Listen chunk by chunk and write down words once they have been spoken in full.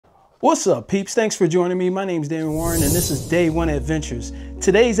What's up, peeps? Thanks for joining me. My name's daymon.warren, and this is Day One Adventures.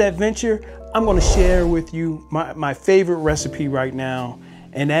 Today's adventure, I'm going to share with you my favorite recipe right now,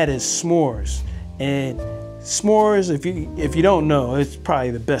 and that is s'mores. And s'mores, if you don't know, it's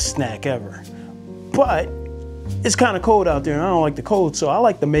probably the best snack ever. But it's kind of cold out there, and I don't like the cold, so I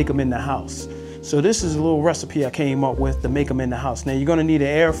like to make them in the house. So this is a little recipe I came up with to make them in the house. Now you're going to need an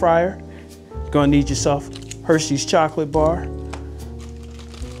air fryer. You're going to need yourself Hershey's chocolate bar.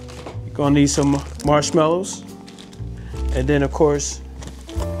 You're going to need some marshmallows. And then, of course,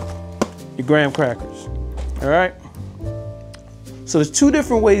 your graham crackers. All right? So there's two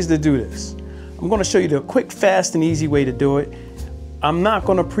different ways to do this. I'm going to show you the quick, fast, and easy way to do it. I'm not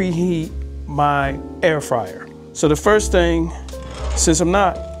going to preheat my air fryer. So the first thing, since I'm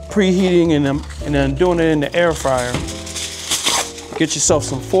not preheating and I'm doing it in the air fryer, get yourself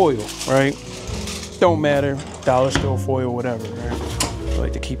some foil, right? Don't matter, dollar store foil, whatever, right? I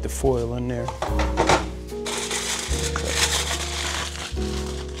like to keep the foil in there. Okay.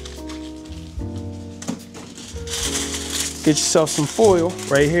 Get yourself some foil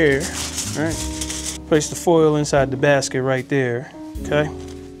right here, right? Place the foil inside the basket right there, okay?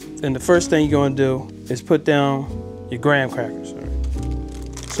 Then the first thing you're gonna do is put down your graham crackers, all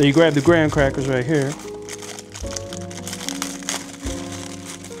right? So you grab the graham crackers right here.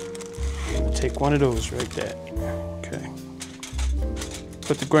 Take one of those right there. Okay.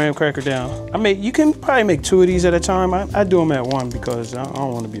 Put the graham cracker down. You can probably make two of these at a time. I do them at one because I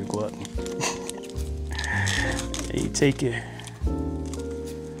don't want to be a glutton. And you take your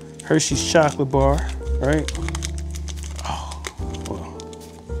Hershey's chocolate bar, right? Oh,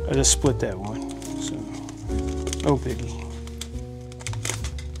 well, I just split that one, so no biggie.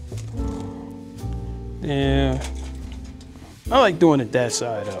 Yeah, I like doing it that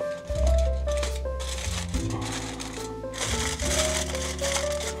side up.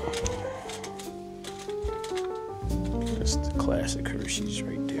 That's the classic Hershey's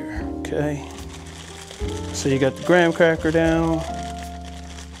right there, okay? So you got the graham cracker down.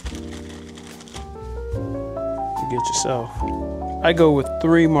 You get yourself, I go with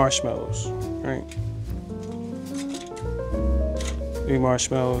 3 marshmallows, right? 3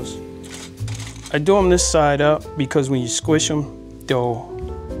 marshmallows. I do them this side up because when you squish them, they'll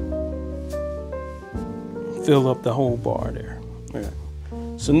fill up the whole bar there. Yeah.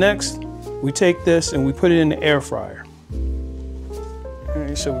 So next, we take this and we put it in the air fryer. All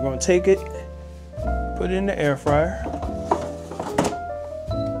right, so we're gonna take it, put it in the air fryer.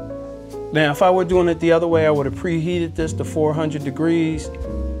 Now, if I were doing it the other way, I would have preheated this to 400 degrees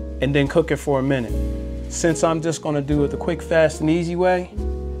and then cook it for a minute. Since I'm just gonna do it the quick, fast, and easy way,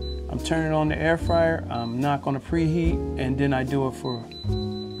 I'm turning on the air fryer. I'm not gonna preheat, and then I do it for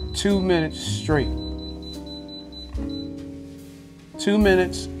 2 minutes straight. 2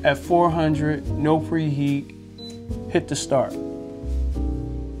 minutes at 400, no preheat, hit the start.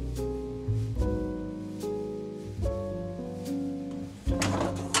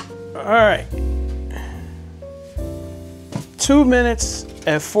 All right, 2 minutes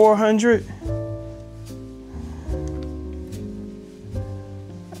at 400.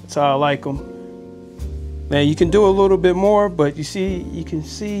 That's how I like them. Now you can do a little bit more, but you can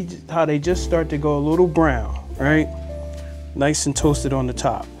see how they just start to go a little brown, right? Nice and toasted on the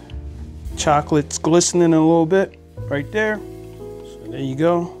top. Chocolate's glistening a little bit right there. So there you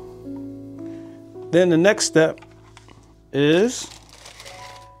go. Then the next step is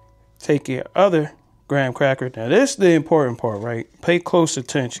take your other graham cracker. Now this is the important part, right? Pay close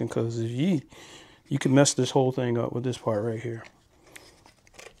attention, because if you can mess this whole thing up with this part right here.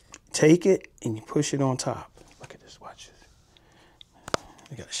 Take it and you push it on top. Look at this, watch this.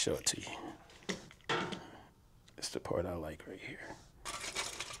 I gotta show it to you. It's the part I like right here.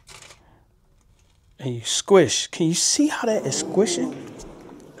 And you squish. Can you see how that is squishing?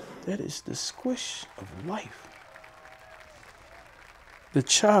 That is the squish of life. The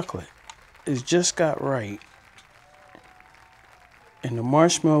chocolate is just got right. And the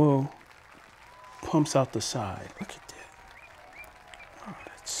marshmallow pumps out the side. Look at that. Oh,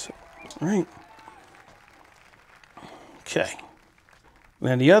 that's so right. Okay.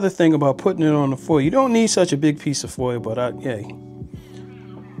 Now the other thing about putting it on the foil, you don't need such a big piece of foil, but yay.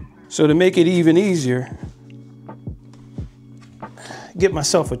 So to make it even easier, get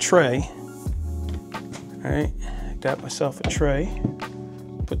myself a tray. All right, got myself a tray.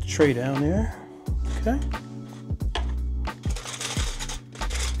 Put the tray down there. Okay.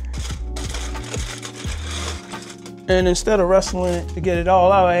 And instead of wrestling it to get it all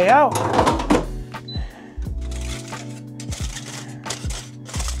the way out,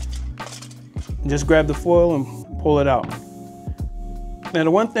 just grab the foil and pull it out. Now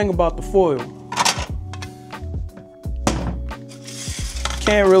the one thing about the foil,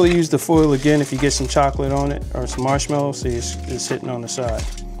 can't really use the foil again if you get some chocolate on it or some marshmallows, see it's hitting on the side.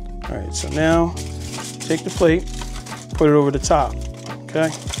 All right, so now take the plate, put it over the top, okay?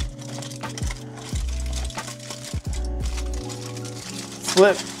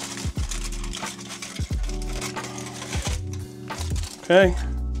 Flip. Okay.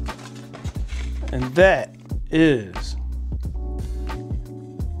 And that is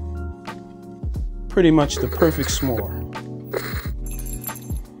pretty much the perfect s'more.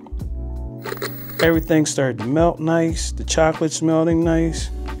 Everything started to melt nice, the chocolate's melting nice,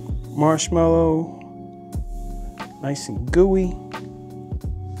 marshmallow, nice and gooey.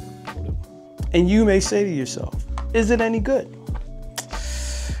 And you may say to yourself, is it any good?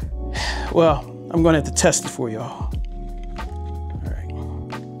 Well, I'm gonna have to test it for y'all. All right.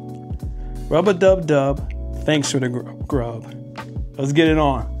 Rub-a-dub-dub, thanks for the grub. Let's get it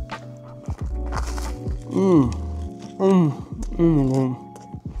on.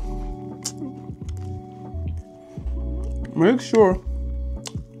 Make sure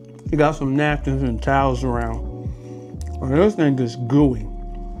you got some napkins and towels around. Or this thing is gooey.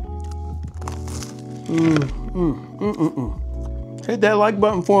 Hit that like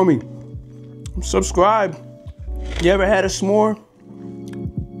button for me. Subscribe. You ever had a s'more?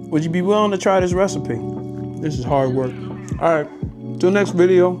 Would you be willing to try this recipe? This is hard work. All right, till next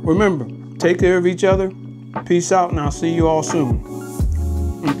video. Remember, take care of each other. Peace out, and I'll see you all soon.